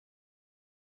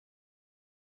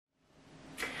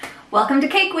Welcome to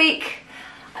Cake Week!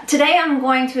 Today I'm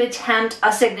going to attempt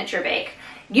a signature bake.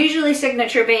 Usually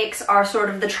signature bakes are sort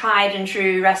of the tried and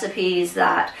true recipes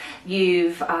that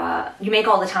you make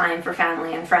all the time for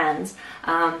family and friends.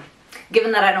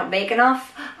 Given that I don't bake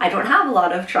enough, I don't have a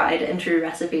lot of tried and true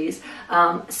recipes.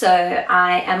 So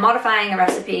I am modifying a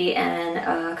recipe in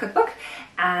a cookbook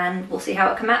and we'll see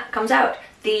how it comes out.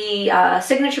 The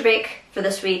signature bake for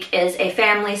this week is a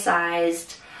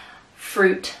family-sized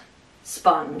fruit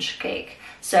sponge cake.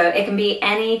 So it can be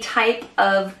any type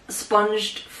of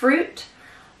sponged fruit,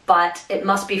 but it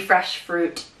must be fresh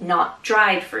fruit, not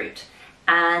dried fruit.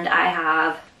 And I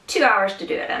have 2 hours to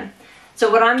do it in. So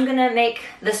what I'm gonna make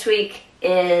this week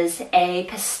is a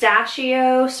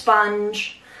pistachio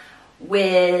sponge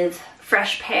with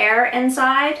fresh pear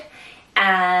inside,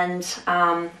 and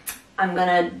I'm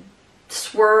gonna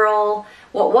swirl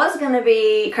what was gonna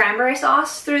be cranberry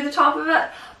sauce through the top of it,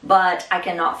 but I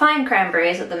cannot find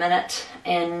cranberries at the minute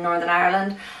in Northern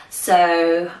Ireland,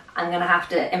 so I'm gonna have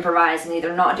to improvise and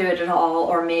either not do it at all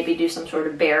or maybe do some sort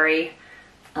of berry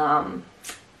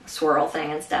swirl thing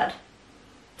instead.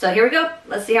 So here we go,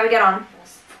 let's see how we get on.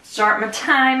 Start my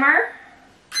timer.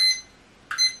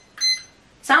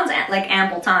 Sounds like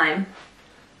ample time.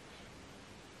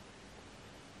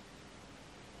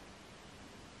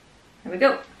 Here we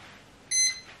go.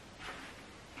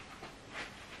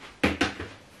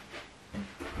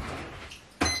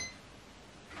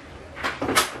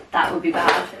 That would be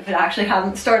bad if it actually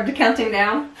hadn't started counting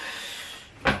down.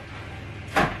 Oh,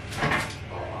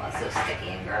 that's so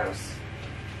sticky and gross.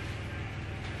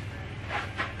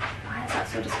 Why is that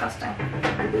so disgusting?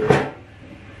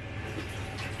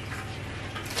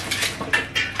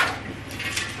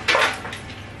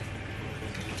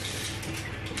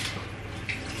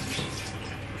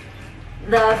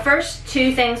 The first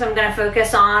two things I'm going to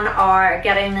focus on are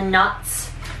getting the nuts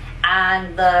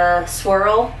and the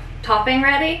swirl topping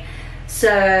ready.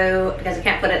 So, because I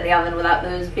can't put it in the oven without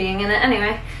those being in it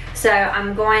anyway. So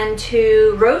I'm going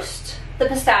to roast the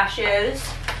pistachios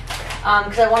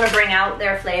because I want to bring out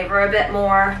their flavor a bit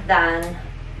more than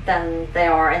they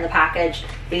are in the package.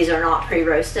 These are not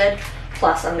pre-roasted.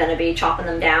 Plus I'm going to be chopping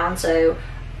them down. So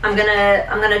I'm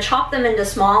gonna chop them into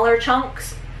smaller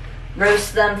chunks,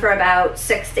 roast them for about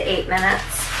 6 to 8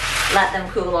 minutes, let them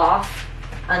cool off,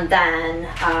 and then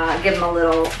give them a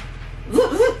little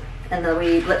and the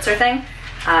wee blitzer thing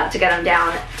to get them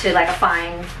down to like a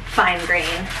fine grain,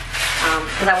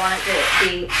 because I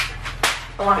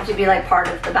want it to be like part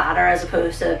of the batter as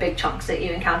opposed to big chunks that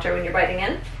you encounter when you're biting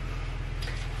in.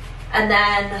 And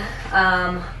then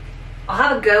I'll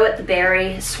have a go at the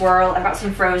berry swirl. I've got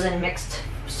some frozen mixed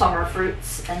summer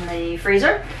fruits in the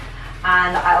freezer,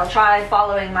 and I'll try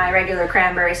following my regular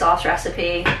cranberry sauce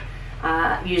recipe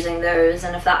using those,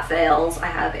 and if that fails I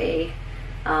have a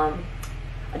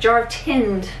jar of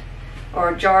tinned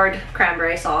or jarred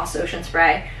cranberry sauce, ocean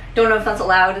spray. Don't know if that's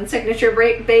allowed in signature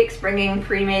bakes, bringing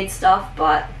pre-made stuff,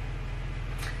 but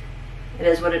it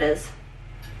is what it is.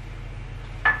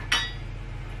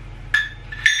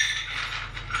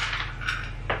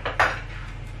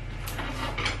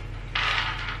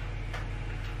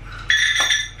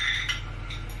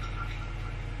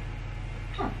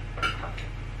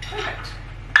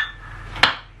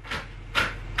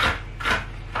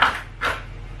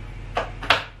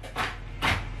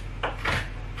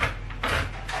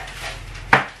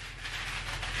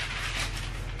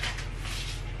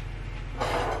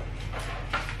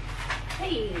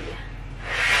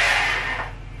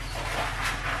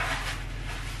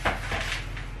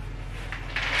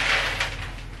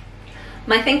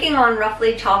 My thinking on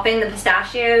roughly chopping the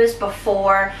pistachios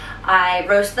before I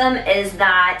roast them is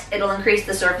that it'll increase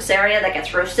the surface area that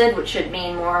gets roasted, which should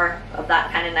mean more of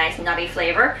that kind of nice nutty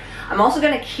flavor. I'm also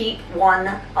going to keep one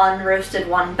unroasted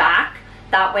one back.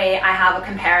 That way I have a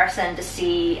comparison to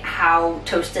see how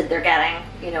toasted they're getting,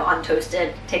 you know,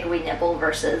 untoasted, take a wee nibble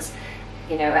versus,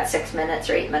 you know, at 6 minutes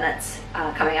or 8 minutes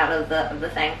coming out of the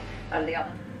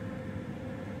oven.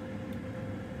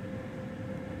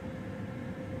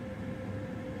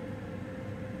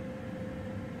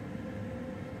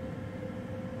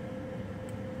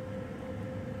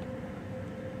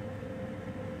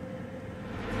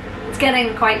 It's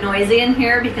getting quite noisy in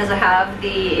here because I have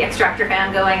the extractor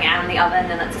fan going and the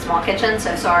oven, and it's a small kitchen,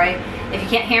 so sorry if you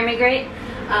can't hear me great.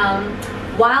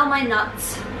 While my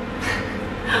nuts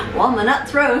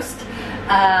roast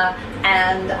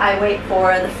and I wait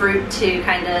for the fruit to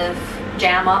kind of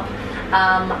jam up,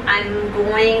 I'm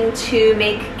going to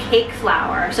make cake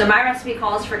flour. So my recipe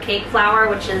calls for cake flour,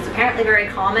 which is apparently very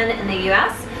common in the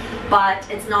US, but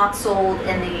it's not sold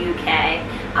in the UK.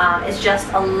 It's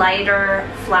just a lighter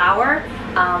flour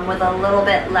with a little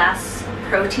bit less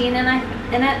protein in it,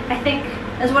 I think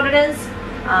is what it is.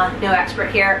 No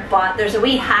expert here, but there's a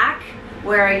wee hack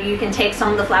where you can take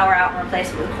some of the flour out and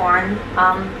replace it with corn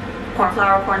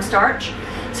flour, cornstarch.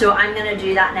 So I'm going to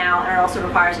do that now, and it also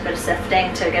requires a bit of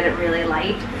sifting to get it really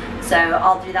light. So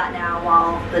I'll do that now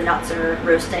while the nuts are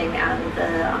roasting and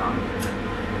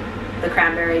the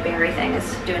cranberry berry thing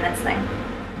is doing its thing.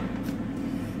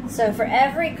 So for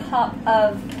every cup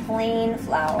of plain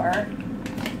flour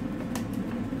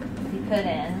you put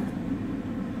in,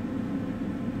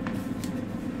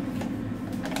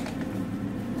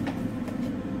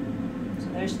 so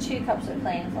there's 2 cups of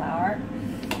plain flour,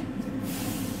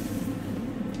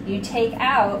 you take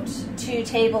out 2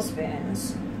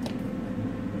 tablespoons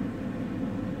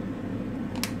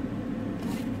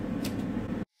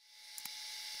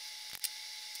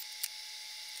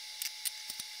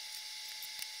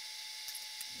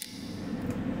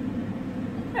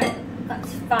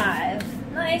That's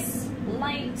 5. Nice,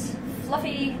 light,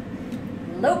 fluffy,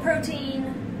 low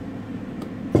protein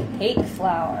cake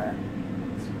flour.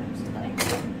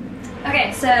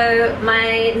 Okay, so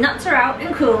my nuts are out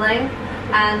and cooling,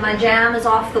 and my jam is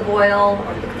off the boil,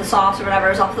 or the sauce or whatever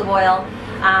is off the boil,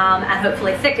 and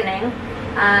hopefully thickening.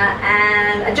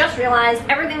 And I just realized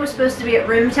everything was supposed to be at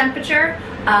room temperature,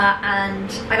 and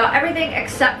I got everything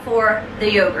except for the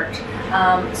yogurt.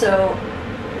 So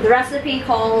the recipe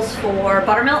calls for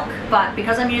buttermilk, but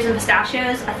because I'm using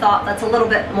pistachios, I thought that's a little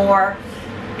bit more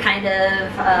kind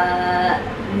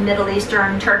of Middle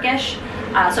Eastern Turkish.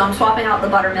 So I'm swapping out the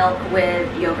buttermilk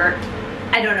with yogurt.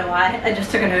 I don't know why, I just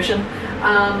took a notion.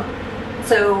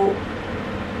 So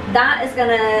that is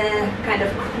gonna kind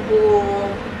of cool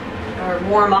or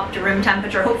warm up to room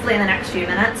temperature, hopefully in the next few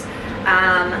minutes.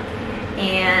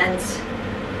 And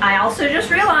I also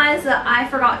just realized that I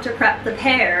forgot to prep the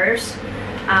pears.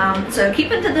 So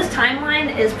keeping to this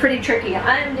timeline is pretty tricky.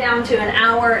 I'm down to 1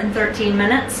 hour and 13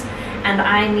 minutes, and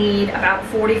I need about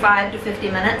 45 to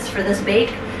 50 minutes for this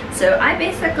bake. So I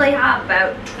basically have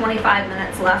about 25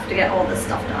 minutes left to get all this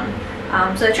stuff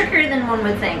done. So trickier than one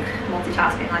would think,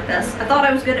 multitasking like this. I thought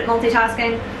I was good at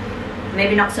multitasking,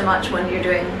 maybe not so much when you're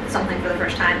doing something for the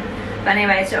first time. But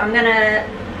anyway, so I'm gonna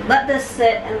let this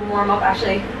sit and warm up.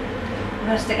 Actually, I'm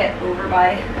gonna stick it over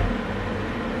by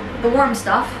the warm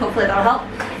stuff, hopefully that'll help.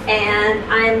 And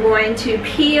I'm going to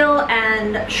peel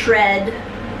and shred,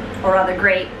 or rather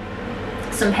grate,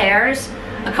 some pears,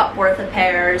 a cup worth of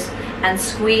pears, and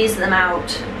squeeze them out,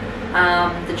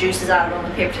 the juices out on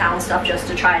the paper towel and stuff, just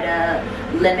to try to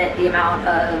limit the amount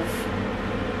of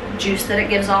juice that it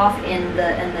gives off in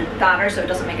the batter, so it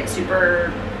doesn't make it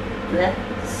super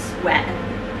wet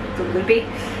and loopy.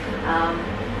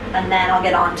 And then I'll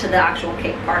get on to the actual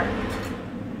cake part.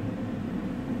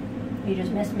 You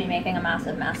just missed me making a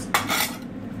massive mess.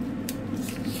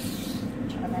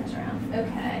 Try to mix around.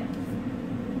 Okay.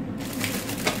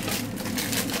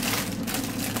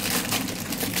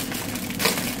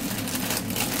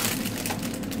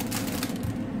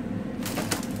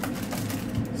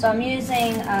 So I'm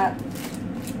using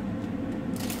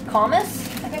Comus,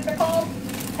 I think they're called,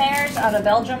 pears out of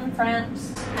Belgium,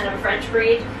 France, kind of a French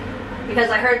breed, because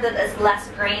I heard that it's less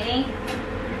grainy.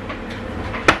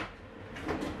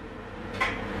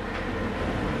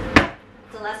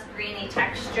 It's a less grainy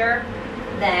texture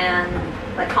than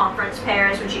like conference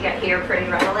pears, which you get here pretty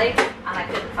readily. And I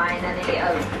couldn't find any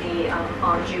of the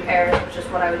Anjou pears, which is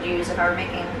what I would use if I were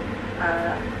making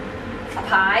a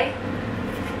pie.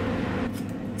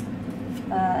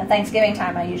 At Thanksgiving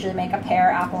time, I usually make a pear,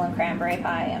 apple, and cranberry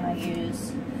pie, and I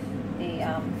use the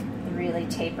really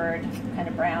tapered, kind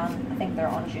of brown, I think they're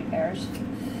Anjou pears.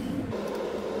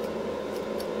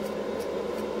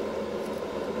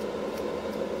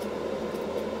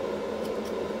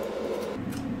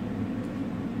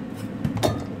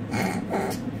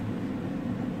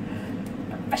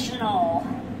 Professional.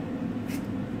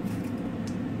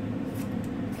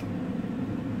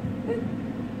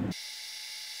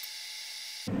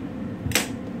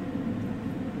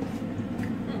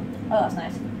 Oh, that's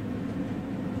nice.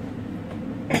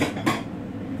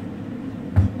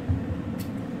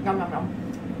 Yum, yum, yum.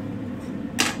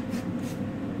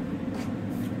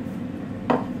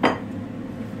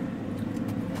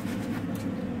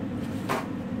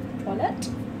 Toilet.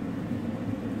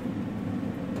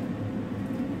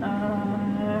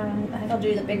 I think I'll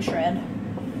do the big shred,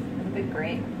 the big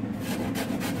grate.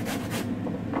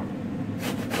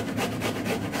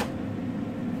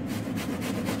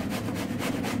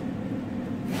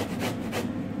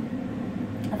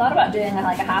 I thought about doing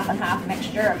like a half and half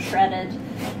mixture of shredded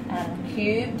and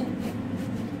cubed,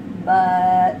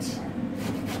 but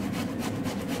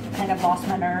I kind of lost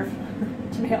my nerve.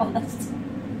 to be honest.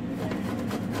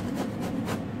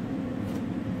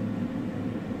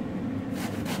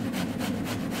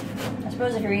 I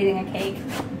suppose if you're eating a cake,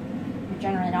 you're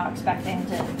generally not expecting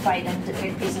to bite into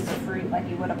big pieces of fruit like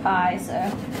you would a pie, so.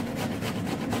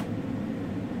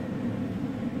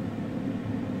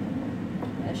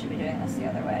 I should be doing this the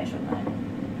other way, shouldn't I?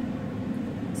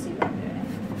 Let's see what I'm doing.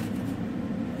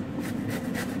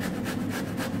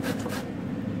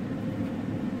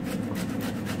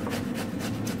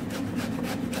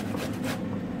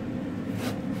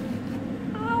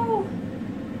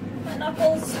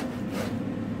 Knuckles.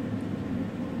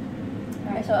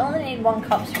 Alright, so I only need 1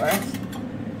 cup's worth.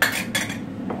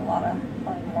 A lot of,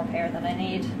 probably more pear than I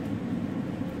need.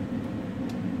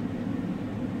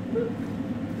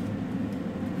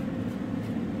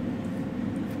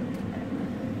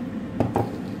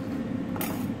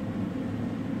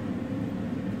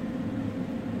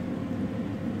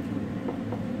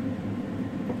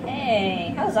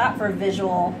 Hey, how's that for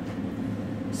visual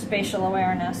spatial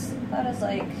awareness? That is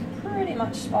like pretty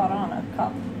much spot on a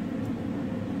cup.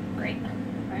 Great.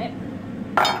 Alright.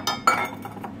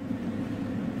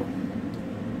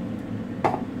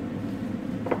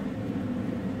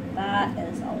 That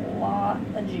is a lot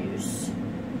of juice.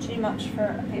 Too much for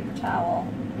a paper towel,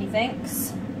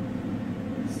 methinks.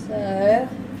 So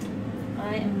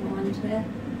I am going to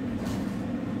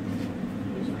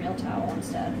use a real towel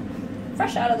instead.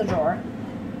 Fresh out of the drawer.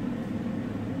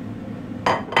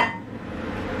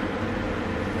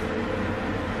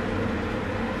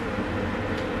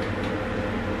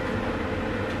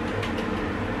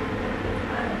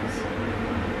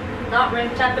 Not room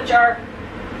temperature.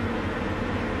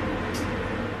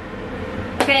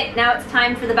 Okay, now it's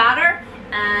time for the batter,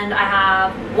 and I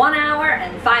have 1 hour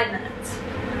and 5 minutes.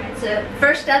 Alright, so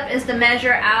first step is to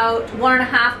measure out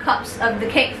 1.5 cups of the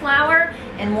cake flour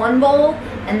in one bowl,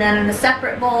 and then in a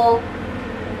separate bowl,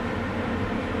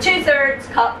 2/3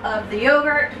 cup of the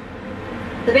yogurt,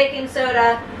 the baking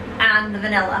soda, and the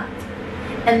vanilla.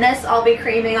 In this, I'll be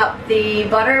creaming up the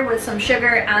butter with some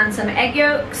sugar and some egg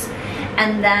yolks,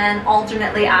 and then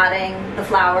alternately adding the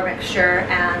flour mixture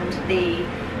and the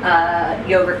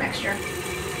yogurt mixture.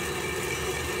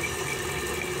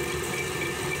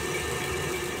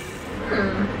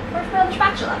 Where's my other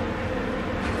spatula?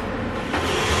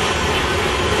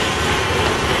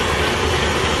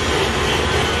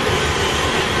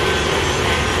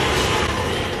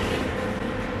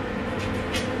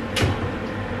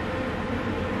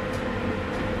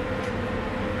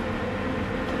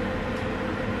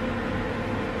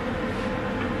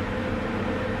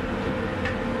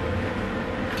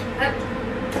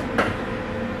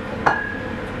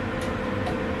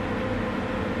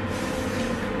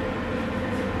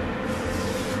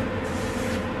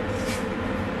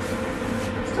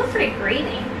 Still pretty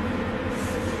grainy.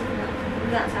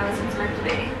 That's how it's meant to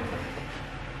be.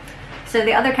 So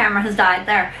the other camera has died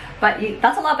there, but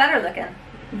that's a lot better looking.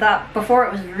 That before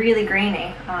it was really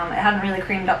grainy. It hadn't really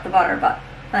creamed up the butter, but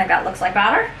I think that looks like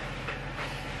batter.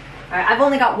 Alright, I've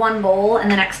only got 1 bowl, and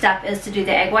the next step is to do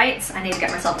the egg whites. I need to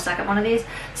get myself a second one of these.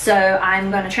 So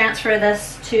I'm going to transfer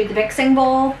this to the mixing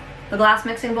bowl, the glass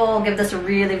mixing bowl, give this a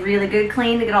really, really good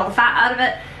clean to get all the fat out of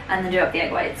it, and then do up the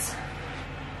egg whites.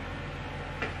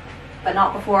 But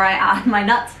not before I add my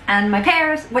nuts and my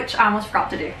pears, which I almost forgot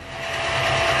to do.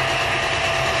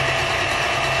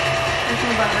 And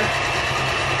some butter.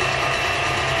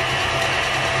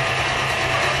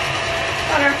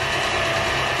 Butter.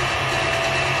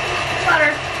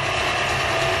 Butter.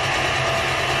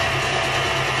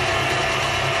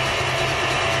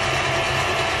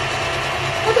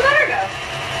 Where'd the butter go?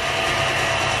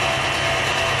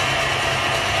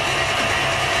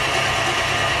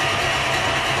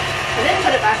 I didn't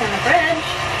put it back in the fridge.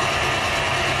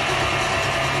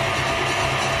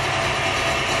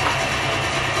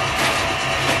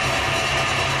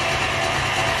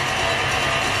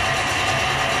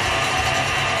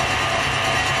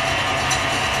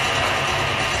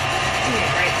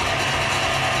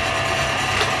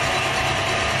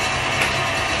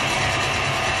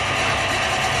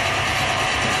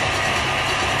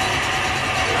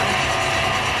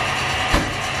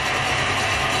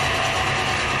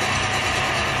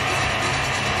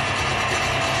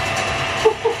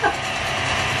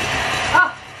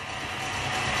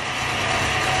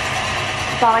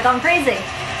 Thought I'd gone crazy.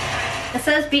 It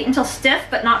says beat until stiff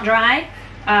but not dry.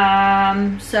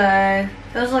 So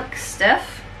those look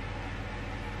stiff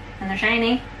and they're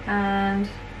shiny and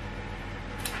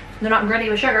they're not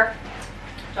gritty with sugar.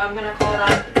 So I'm gonna call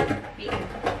that beaten.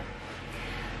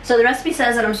 So So the recipe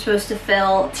says that I'm supposed to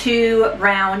fill 2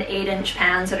 round 8-inch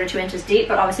pans that are 2 inches deep,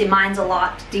 but obviously mine's a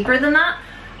lot deeper than that.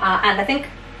 And I think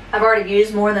I've already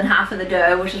used more than half of the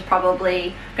dough, which is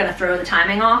probably gonna throw the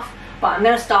timing off. But I'm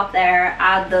gonna stop there,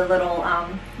 add the little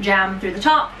jam through the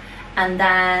top, and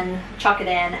then chuck it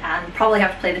in, and probably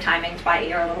have to play the timings by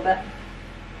ear a little bit.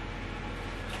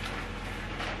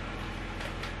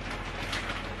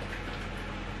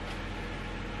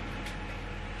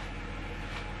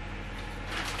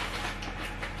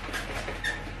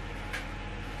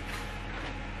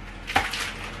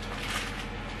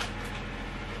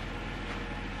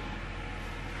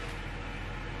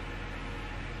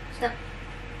 Snap.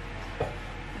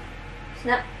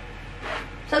 Snap.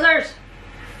 Scissors!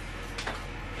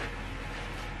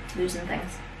 Losing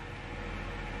things.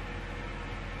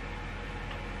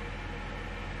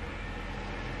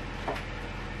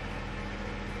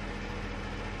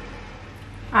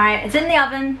 Alright, it's in the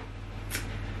oven.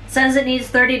 Says it needs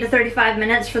 30 to 35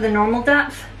 minutes for the normal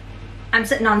depth. I'm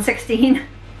sitting on 16,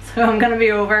 so I'm gonna be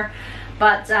over.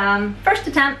 But first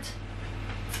attempt,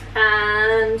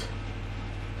 and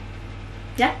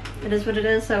yeah, it is what it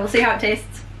is, so we'll see how it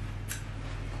tastes.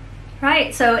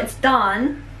 Right, so it's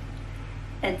done.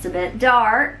 It's a bit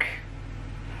dark.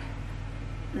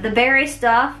 The berry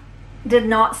stuff did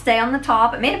not stay on the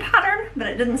top. It made a pattern, but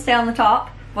it didn't stay on the top.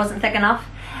 It wasn't thick enough.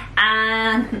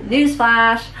 And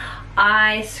newsflash,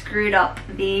 I screwed up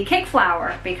the cake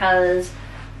flour, because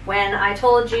when I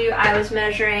told you I was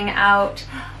measuring out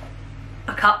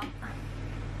a cup,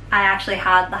 I actually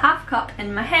had the half cup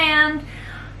in my hand.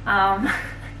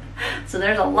 So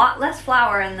there's a lot less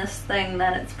flour in this thing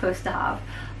than it's supposed to have,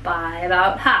 by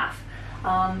about half.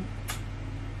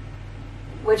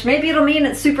 Which maybe it'll mean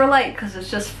it's super light because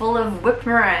it's just full of whipped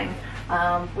meringue.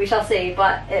 We shall see,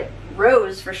 but it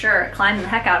rose for sure. It climbed the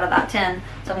heck out of that tin.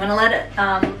 So I'm gonna let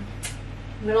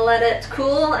it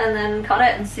cool and then cut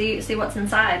it and see what's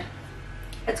inside.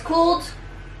 It's cooled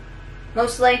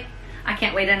mostly. I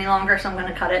can't wait any longer, so I'm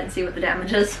gonna cut it and see what the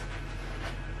damage is.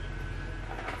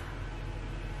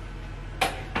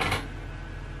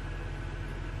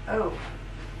 Oh.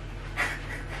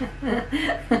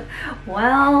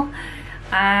 Well,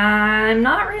 I'm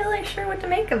not really sure what to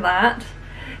make of that.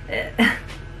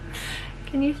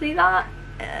 Can you see that?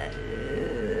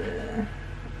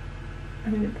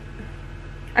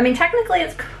 I mean, technically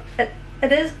it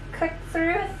is cooked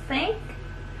through, I think,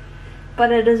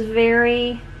 but it is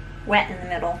very wet in the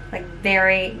middle, like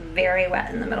very, very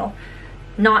wet in the middle.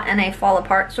 Not in a fall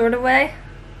apart sort of way.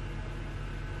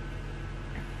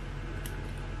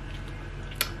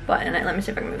 But in it, let me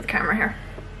see if I can move the camera here.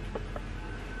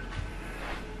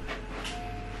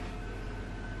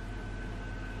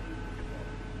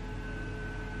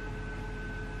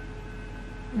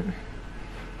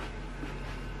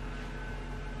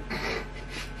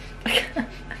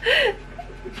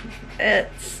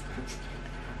 It's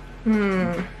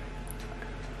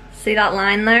see that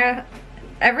line there?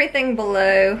 Everything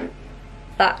below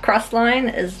that crust line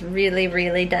is really,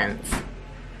 really dense.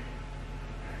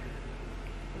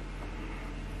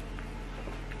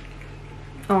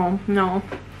 Oh no.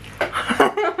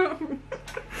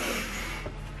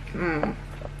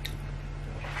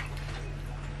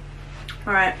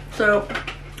 Alright, so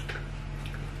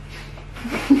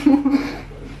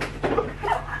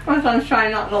my son's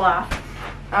trying not to laugh.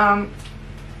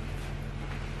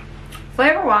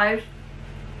 Flavor wise,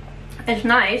 it's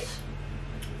nice.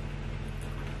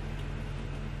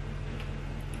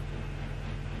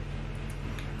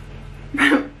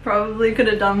 Probably could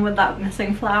have done with that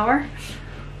missing flour.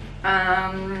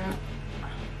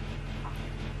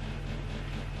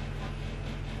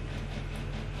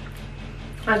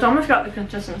 It's almost got the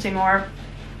consistency more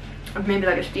of maybe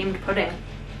like a steamed pudding.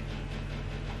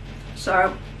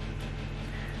 So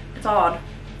it's odd.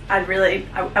 I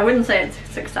wouldn't say it's a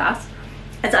success.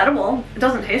 It's edible. It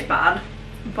doesn't taste bad,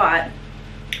 but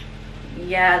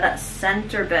yeah, that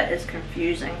center bit is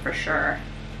confusing for sure.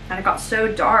 And it got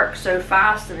so dark so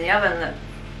fast in the oven that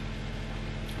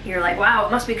you're like, wow,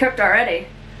 it must be cooked already.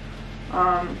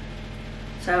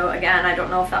 So again, I don't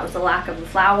know if that was the lack of the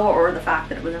flour or the fact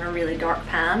that it was in a really dark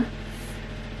pan,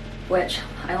 which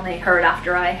I only read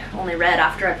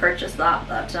after I purchased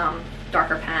that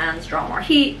darker pans draw more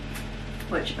heat,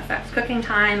 which affects cooking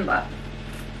time. But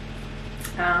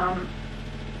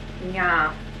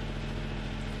yeah,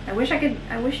 I wish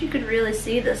you could really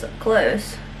see this up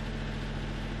close.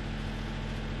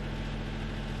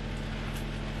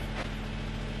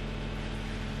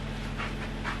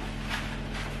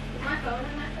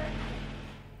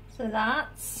 So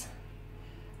that's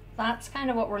kind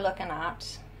of what we're looking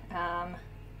at.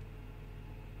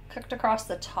 cooked across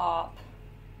the top,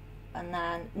 and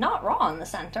then not raw in the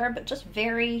center, but just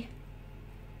very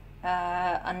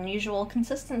unusual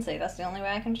consistency. That's the only way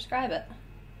I can describe it.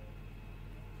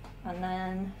 And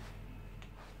then,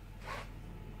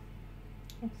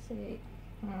 let's see.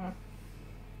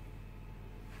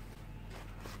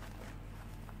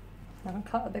 Haven't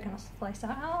cut a big enough slice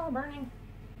out. Oh, burning.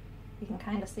 You can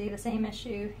kind of see the same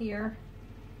issue here.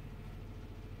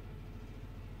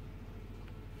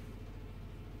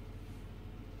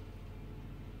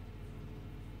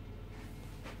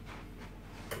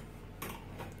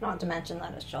 Not to mention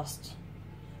that it's just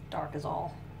dark as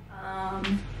all.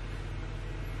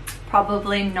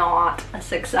 Probably not a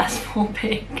successful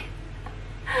bake,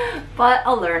 but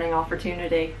a learning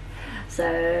opportunity.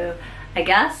 So I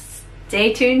guess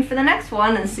stay tuned for the next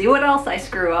one and see what else I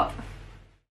screw up.